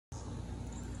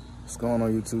What's going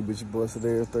on, YouTube? It's your boy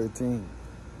Sedaris 13.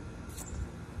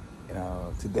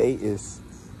 And today is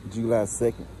July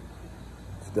 2nd,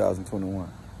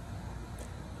 2021.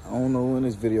 I don't know when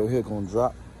this video here gonna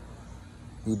drop.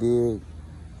 He did.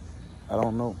 I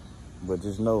don't know. But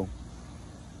just know,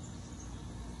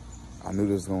 I knew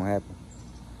this was gonna happen.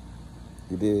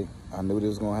 He did. I knew this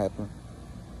was gonna happen.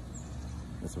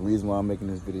 That's the reason why I'm making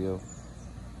this video.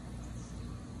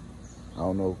 I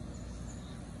don't know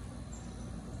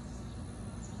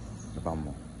if I'm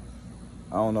on.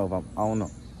 I don't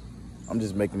know. I'm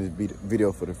just making this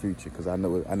video for the future because I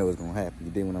know it's gonna happen.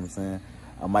 You dig what I'm saying?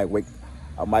 I might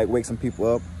wake some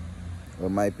people up, or it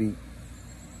might be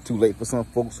too late for some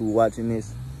folks who are watching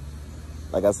this.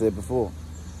 Like I said before,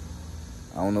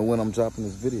 I don't know when I'm dropping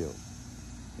this video.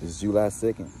 It's July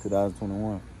 2nd,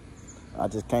 2021. I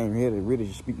just came here to really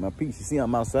just speak my piece. You see,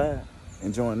 I'm outside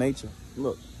enjoying nature.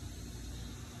 Look,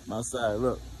 I'm outside.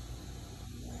 Look,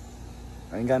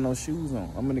 I ain't got no shoes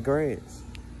on. I'm in the grass.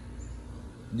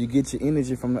 You get your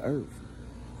energy from the earth.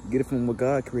 You get it from what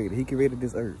God created. He created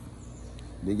this earth.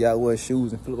 Then y'all wear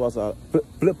shoes and flip-flops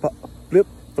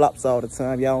all the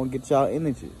time. Y'all don't get y'all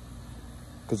energy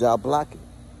because y'all block it.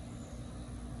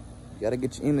 You gotta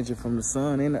get your energy from the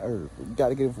sun and the earth. You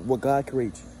gotta get it from what God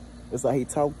created you. That's how he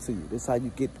talk to you. That's how you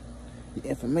get the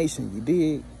information. You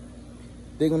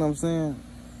dig what I'm saying?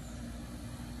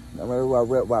 That's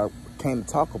what I came to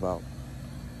talk about.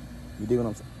 You dig what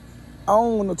I'm saying? I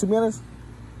don't know, to be honest,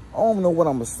 I don't know what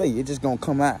I'm gonna say. It's just gonna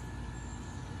come out.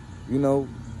 You know?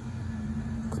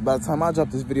 Cause by the time I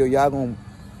drop this video, y'all gonna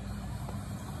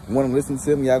wanna listen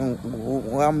to me. Y'all gonna,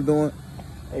 what I'm doing.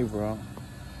 Hey, bro.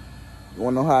 You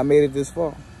wanna know how I made it this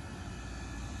far?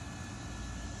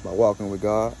 By walking with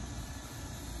God.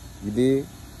 You dig?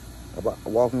 About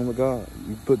walking with God.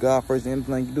 You put God first in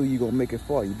anything you do, you gonna make it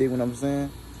far. You dig what I'm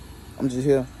saying? I'm just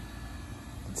here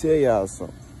to tell y'all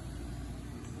something.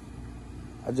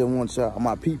 I just want y'all,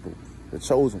 my people, the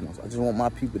chosen ones. I just want my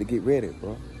people to get ready,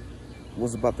 bro.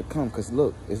 What's about to come? Cause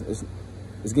look, it's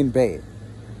getting bad.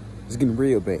 It's getting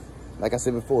real bad. Like I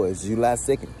said before, it's July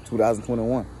 2nd,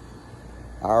 2021.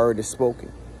 I already spoke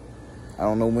it. I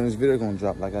don't know when this video gonna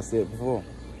drop. Like I said before,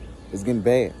 it's getting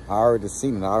bad. I already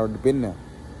seen it. I already been there.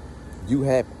 You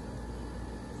happy?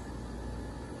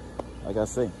 Like I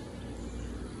say,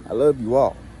 I love you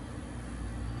all.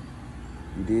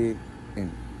 You did,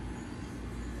 and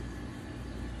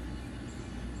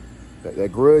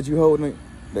that grudge you holding,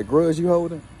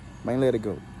 man, let it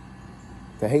go.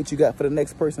 The hate you got for the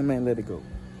next person, man, let it go.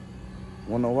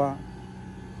 Wanna know why?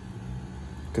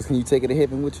 Because can you take it to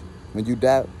heaven with you? When you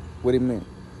die, what it meant?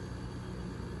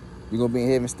 You gonna be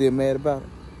in heaven still mad about it?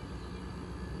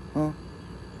 Huh?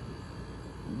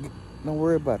 Don't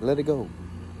worry about it. Let it go.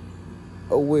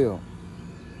 Oh, well.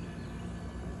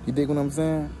 You dig what I'm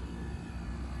saying?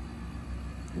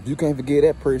 If you can't forgive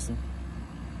that person,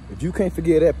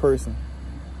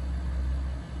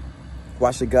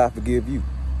 why should God forgive you?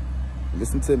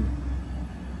 Listen to me.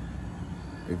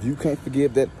 If you can't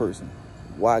forgive that person,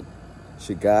 why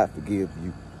should God forgive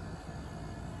you?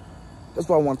 That's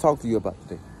what I want to talk to you about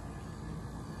today.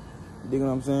 You dig what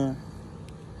I'm saying?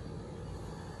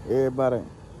 Everybody,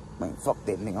 man, fuck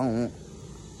that nigga. I don't want.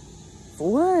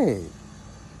 For what?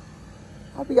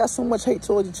 Why we got so much hate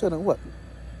towards each other? What?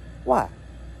 Why?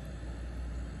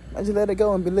 I just let it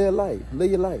go and live life.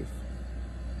 Live your life.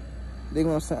 You dig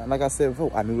what I'm saying? Like I said before,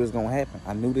 I knew this was gonna happen.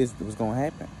 I knew this was gonna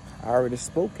happen. I already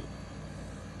spoke it.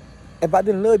 If I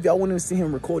didn't love you, I wouldn't even see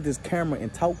him record this camera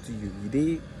and talk to you. You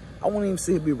dig? I wouldn't even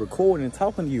see him be recording and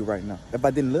talking to you right now. If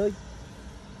I didn't love you.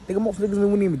 Nigga, most niggas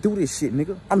wouldn't even do this shit,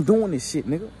 nigga. I'm doing this shit,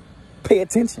 nigga. Pay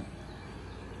attention.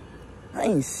 I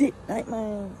ain't shit. I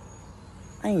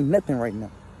ain't nothing right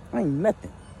now. I ain't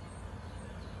nothing.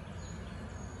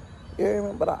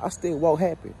 Yeah, but I still walk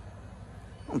happy.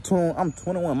 I'm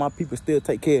 21. My people still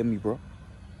take care of me, bro.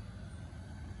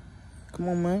 Come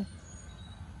on, man.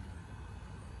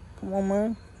 Come on,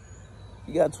 man.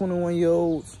 You got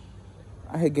 21-year-olds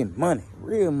out here getting money,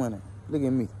 real money. Look at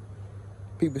me.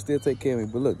 People still take care of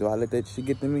me. But look, do I let that shit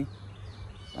get to me?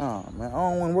 Oh, man, I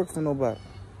don't want to work for nobody.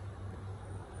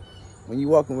 When you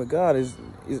walking with God,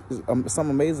 something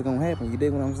amazing gonna happen. You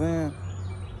dig what I'm saying?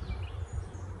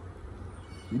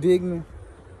 You dig me?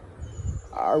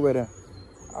 I'd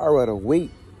rather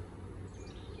wait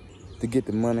to get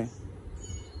the money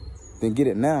than get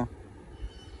it now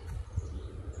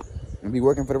and be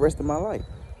working for the rest of my life.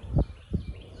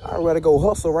 I'd rather go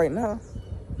hustle right now.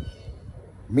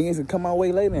 Millions can come my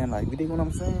way later in life. You dig what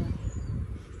I'm saying?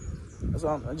 That's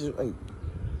all.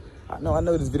 I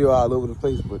know this video all over the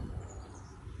place, but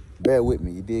bear with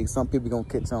me, you dig? Some people gonna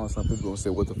catch on, some people gonna say,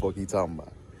 what the fuck he talking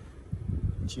about?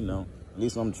 But you know, at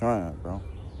least I'm trying, bro.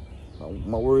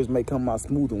 My words may come out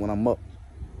smoother when I'm up.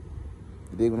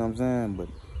 You dig what I'm saying? But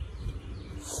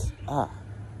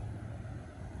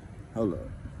hold up.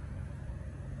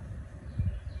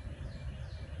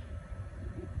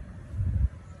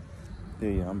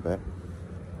 Yeah, I'm back.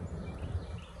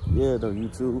 Yeah, though,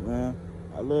 YouTube, man.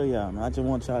 I love y'all, man. I just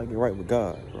want y'all to get right with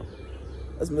God, bro.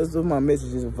 That's my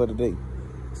messages for today.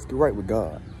 Just get right with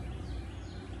God.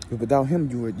 Because without him,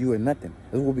 you are nothing.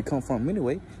 That's where we come from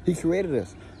anyway. He created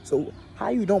us. So how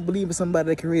you don't believe in somebody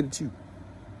that created you?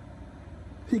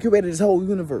 He created this whole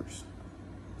universe.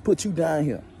 Put you down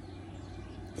here.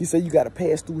 He said you got to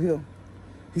pass through here.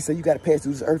 He said you got to pass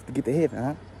through this earth to get to heaven,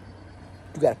 huh?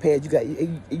 You got to pass.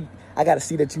 I got to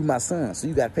see that you my son. So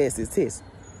you got to pass this test.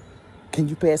 Can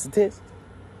you pass the test?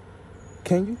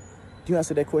 Can you? Do you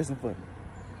answer that question for me?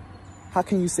 How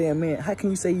can you say a man, how can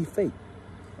you say he fake?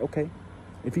 Okay.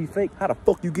 If he fake, how the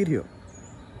fuck you get here?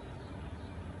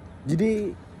 You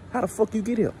dig? How the fuck you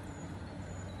get here?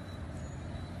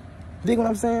 You dig what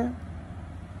I'm saying?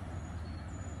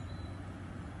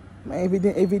 Man,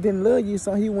 if he didn't love you,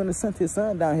 son, he wouldn't have sent his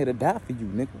son down here to die for you,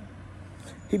 nigga.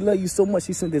 He loved you so much,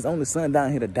 he sent his only son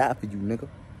down here to die for you, nigga.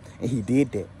 And he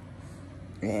did that.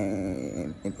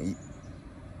 And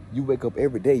you wake up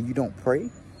every day, you don't pray.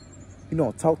 You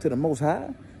don't talk to the Most High.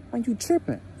 Man, you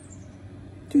tripping.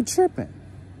 You tripping.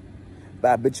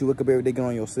 But I bet you wake up every day, get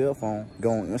on your cell phone, go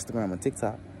on Instagram or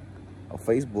TikTok or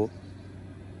Facebook.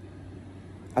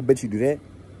 I bet you do that.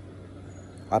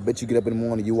 I bet you get up in the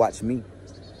morning, you watch me.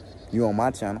 You on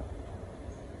my channel.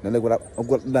 Now look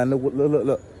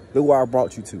look where I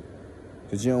brought you to.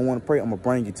 Because you don't want to pray, I'm going to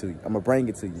bring it to you. I'm going to bring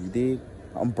it to you, you dig?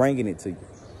 I'm bringing it to you.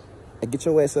 And get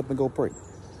your ass up and go pray.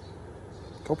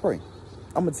 Go pray.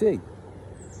 I'm going to tell you.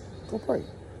 Go pray.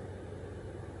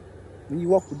 When you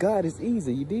walk with God, it's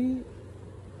easy, you dig?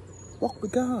 Walk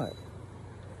with God.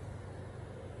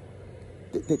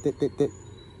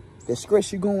 That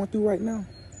stress you're going through right now,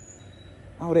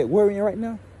 all that worrying right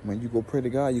now, when you go pray to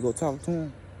God, you go talk to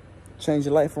him, change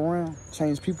your life around,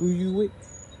 change people who you with,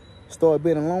 start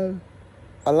being alone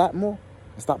a lot more,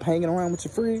 and stop hanging around with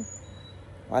your friends,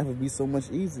 life would be so much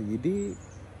easier, you dig?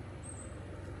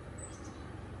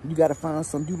 You got to find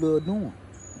something you love doing.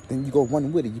 Then you go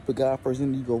run with it. You put God first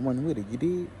and you go run with it. You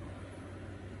dig?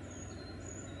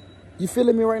 You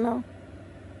feeling me right now?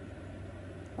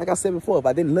 Like I said before, if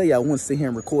I didn't love you, I wouldn't sit here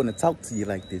and record and talk to you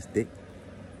like this, dick.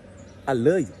 I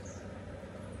love you.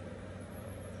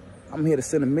 I'm here to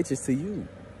send a message to you.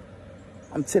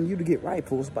 I'm telling you to get right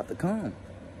for what's about to come.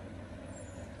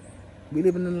 We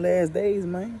living in the last days,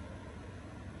 man.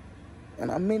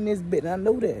 And I'm in this bit, and I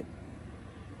know that.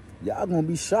 Y'all gonna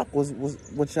be shocked with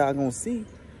what y'all gonna see.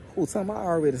 Whole time I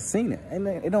already seen it. And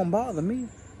it don't bother me.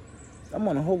 I'm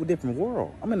on a whole different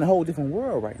world. I'm in a whole different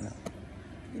world right now.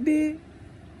 You dig?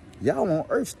 Y'all on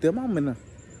Earth still. I'm in a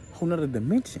whole nother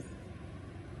dimension.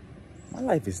 My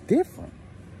life is different.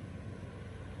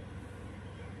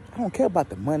 I don't care about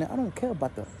the money. I don't care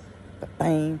about the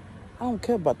fame. I don't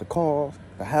care about the cars,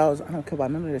 the house. I don't care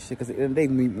about none of that shit. Because at the end of the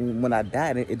day, when I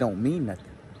die, it don't mean nothing.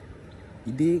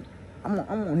 You dig? I'm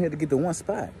on here to get to one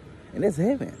spot. And that's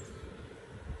heaven.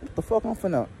 What the fuck I'm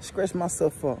finna scratch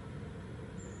myself up?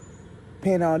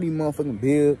 Paying all these motherfucking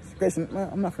bills. Scratching, man,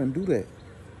 I'm not finna do that.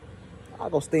 I'll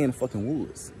go stay in the fucking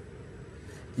woods.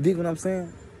 You dig what I'm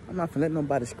saying? I'm not finna let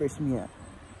nobody scratch me out.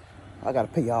 I gotta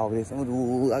pay all this.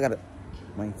 I gotta,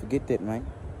 man, forget that, man.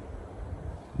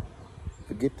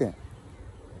 Forget that.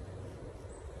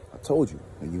 I told you,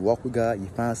 when you walk with God, you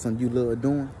find something you love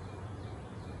doing.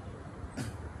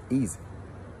 Easy.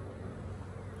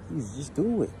 Easy, just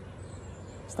do it.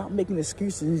 Stop making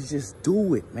excuses and just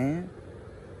do it, man.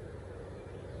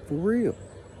 For real.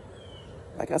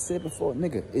 Like I said before,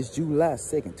 nigga, it's July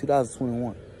 2nd,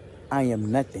 2021. I am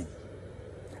nothing.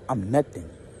 I'm nothing.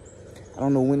 I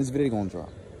don't know when this video gonna drop.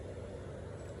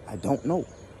 I don't know.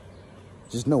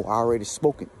 Just know I already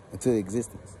spoken into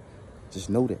existence. Just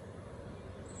know that.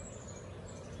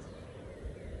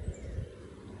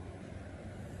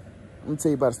 Let me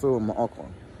tell you about a story with my uncle.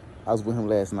 I was with him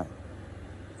last night.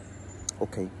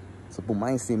 Okay, so boom,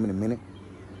 I ain't seen him in a minute.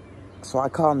 So I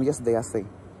called him yesterday. I say,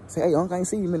 hey, uncle, I ain't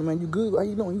seen you in a minute, man. You good? How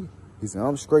you doing? He said,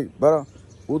 I'm straight, brother.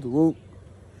 Whoop the whoop.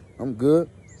 I'm good.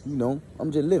 You know,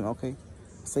 I'm just living, okay?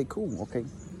 I say, cool, okay.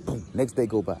 Boom, next day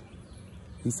go by.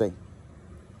 He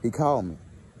called me.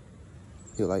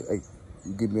 He was like, hey,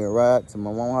 you give me a ride to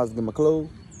my mom's house to get my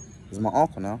clothes? It's my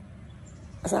uncle now.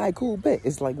 I said, all right, cool, bet.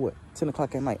 It's like, what, 10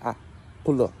 o'clock at night. I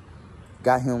pull up,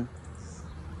 got him,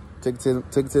 took it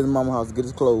to his mama's house to get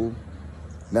his clothes.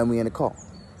 Then we in the car.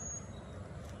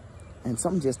 And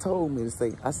something just told me to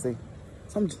say, I say,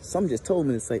 Some just told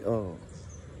me to say, tell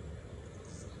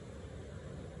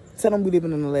them we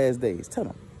living in the last days. Tell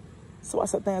them. So I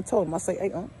sat there and told him. I say,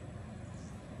 hey,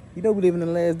 you know we living in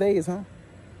the last days, huh?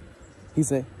 He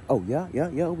said, oh, yeah,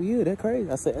 we here. That's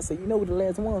crazy. I said, you know what the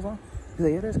last ones, huh? He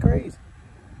said, yeah, that's crazy.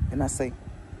 And I say,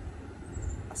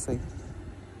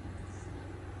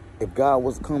 if God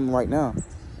was coming right now,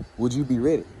 would you be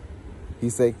ready? He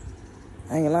say,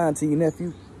 I ain't lying to you,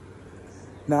 nephew.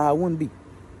 Nah, I wouldn't be.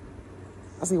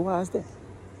 I say, why is that?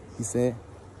 He said,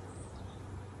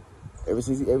 ever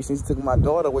since he took my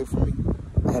daughter away from me,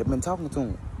 I had been talking to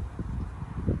him.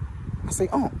 I say,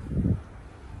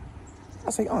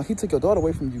 he took your daughter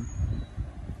away from you.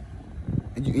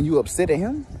 And you upset at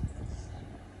him?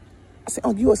 I say,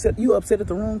 you upset at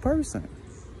the wrong person. You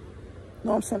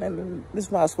know what I'm saying? This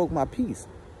is why I spoke my piece.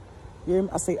 You hear me?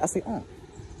 I say,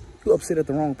 you upset at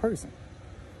the wrong person.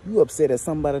 You upset at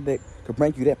somebody that could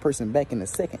bring you that person back in a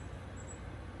second.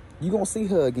 You gonna see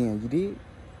her again, you did?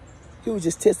 He was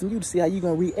just testing you to see how you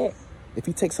gonna react if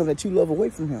he takes something that you love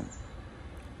away from him.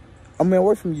 I mean,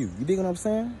 away from you. You dig what I'm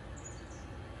saying?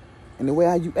 And the way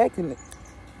how you acting,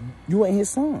 you ain't his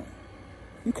son.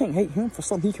 You can't hate him for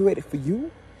something he created for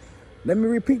you. Let me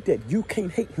repeat that. You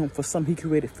can't hate him for something he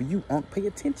created for you. Pay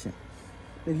attention.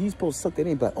 Nigga, you supposed to suck that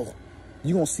in, but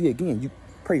you gonna see again. You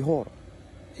pray harder.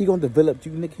 He gonna develop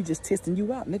you, nigga. He just testing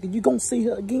you out, nigga. You gonna see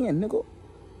her again, nigga.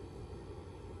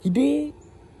 You did?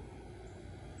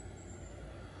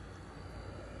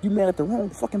 You mad at the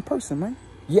wrong fucking person, man.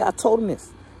 Yeah, I told him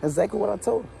this. That's exactly what I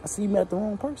told him. I said, you mad at the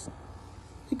wrong person.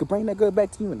 He could bring that girl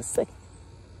back to you in a second.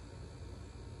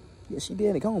 Yeah, she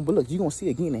dead and gone, but look, you gonna see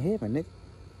again in heaven, nigga.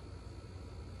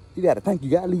 You gotta think, you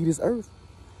gotta leave this earth.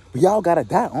 But y'all gotta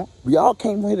die, huh? We all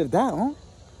came here to die, huh?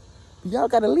 But y'all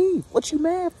gotta leave. What you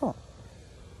mad for?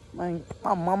 Man,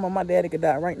 my mama, my daddy could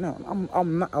die right now.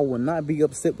 I will not be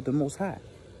upset with the Most High.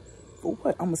 For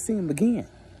what? I'ma see him again.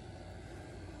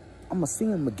 I'ma see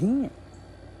him again.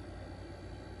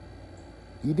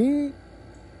 You did?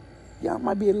 Y'all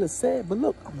might be a little sad, but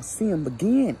look, I'ma see him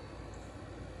again.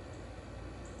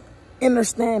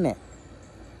 Understand that.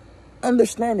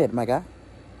 Understand that, my guy.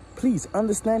 Please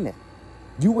understand that.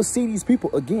 You will see these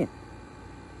people again.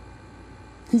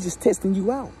 He's just testing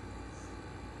you out.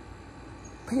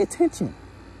 Pay attention.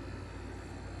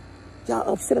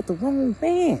 Y'all upset at the wrong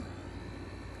man.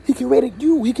 He created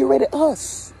you. He created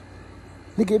us.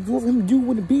 Nigga, if it wasn't him, you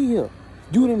wouldn't be here.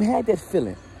 You wouldn't have that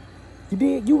feeling. You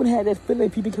did? You wouldn't have that feeling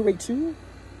if he didn't create you.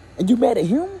 And you mad at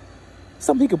him?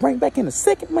 Something he could bring back in a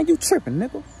second? Man, you tripping,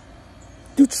 nigga.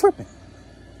 You tripping.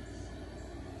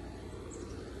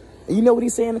 And you know what he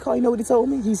said in the car? You know what he told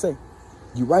me? He say,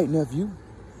 you right, nephew.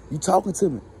 You talking to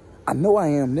me. I know I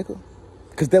am, nigga.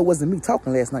 Because that wasn't me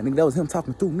talking last night, nigga. That was him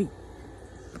talking through me.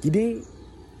 You did?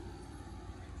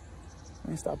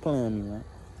 Man, stop playing with me, man.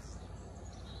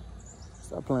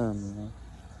 Stop playing with me, man.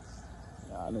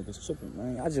 Y'all niggas tripping,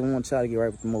 man. I just want y'all to get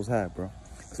right with the Most High, bro.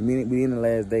 Because we in the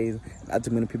last days. Not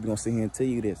too many people gonna sit here and tell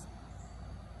you this.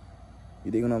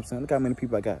 You dig what I'm saying? Look how many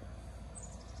people I got.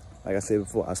 Like I said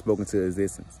before, I spoke into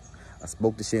existence. I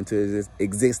spoke the shit into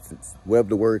existence. Whatever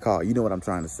the word called. You know what I'm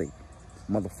trying to say.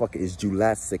 Motherfucker, it's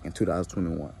July 2nd,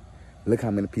 2021. Look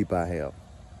how many people I have.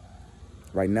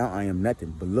 Right now, I am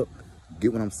nothing. But look,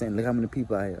 get what I'm saying? Look how many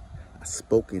people I have. I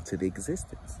spoke into the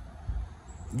existence.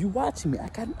 You watching me. I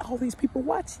got all these people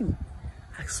watching me.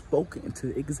 I spoke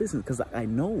into existence because I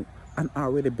know I've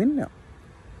already been there.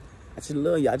 I just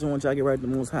love you. I just want y'all to get right to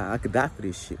the Most High. I could die for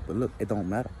this shit. But look, it don't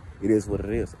matter. It is what it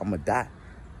is. I'm going to die.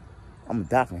 I'm going to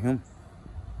die for him.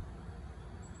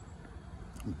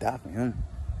 I'm going to die for him.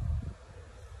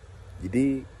 You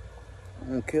dig? I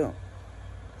don't care.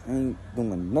 I ain't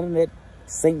doing none of that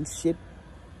saint shit.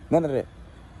 None of that.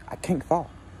 I can't fall.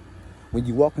 When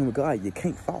you walking with God, you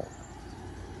can't fall.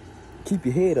 Keep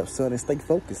your head up, son, and stay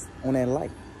focused on that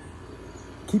light.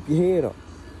 Keep your head up.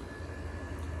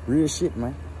 Real shit,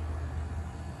 man.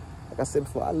 Like I said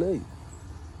before, I love you.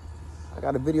 I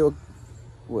got a video,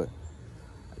 what?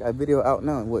 I got a video out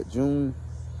now, what, June,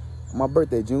 my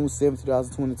birthday, June 7th,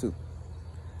 2022.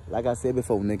 Like I said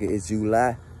before, nigga, it's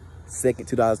July 2nd,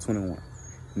 2021.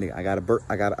 Nigga,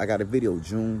 I got a video,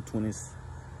 June 7th,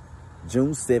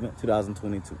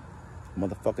 2022.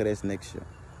 Motherfucker, that's next year.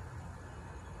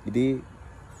 You did?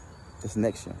 That's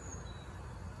next year.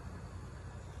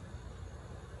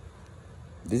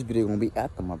 This video gonna be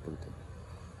after my birthday.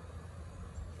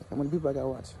 Look how many people I got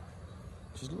watching.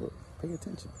 Just look, pay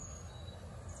attention.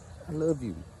 I love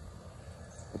you.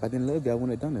 If I didn't love you, I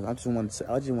wouldn't have done it. I just want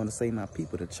to save my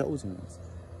people, the chosen ones.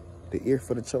 The ear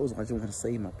for the chosen. I just want to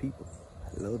save my people.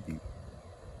 I love you.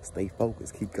 Stay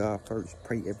focused. Keep God first.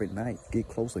 Pray every night. Get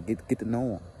closer. Get to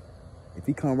know him. If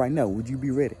he come right now, would you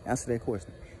be ready? Answer that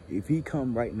question. If he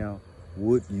come right now,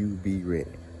 would you be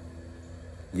ready?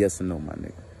 Yes or no, my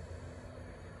nigga?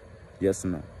 Yes or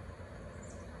no?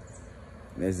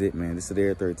 That's it, man. This is the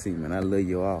Air 13, man. I love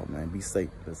you all, man. Be safe.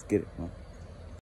 Let's get it, man.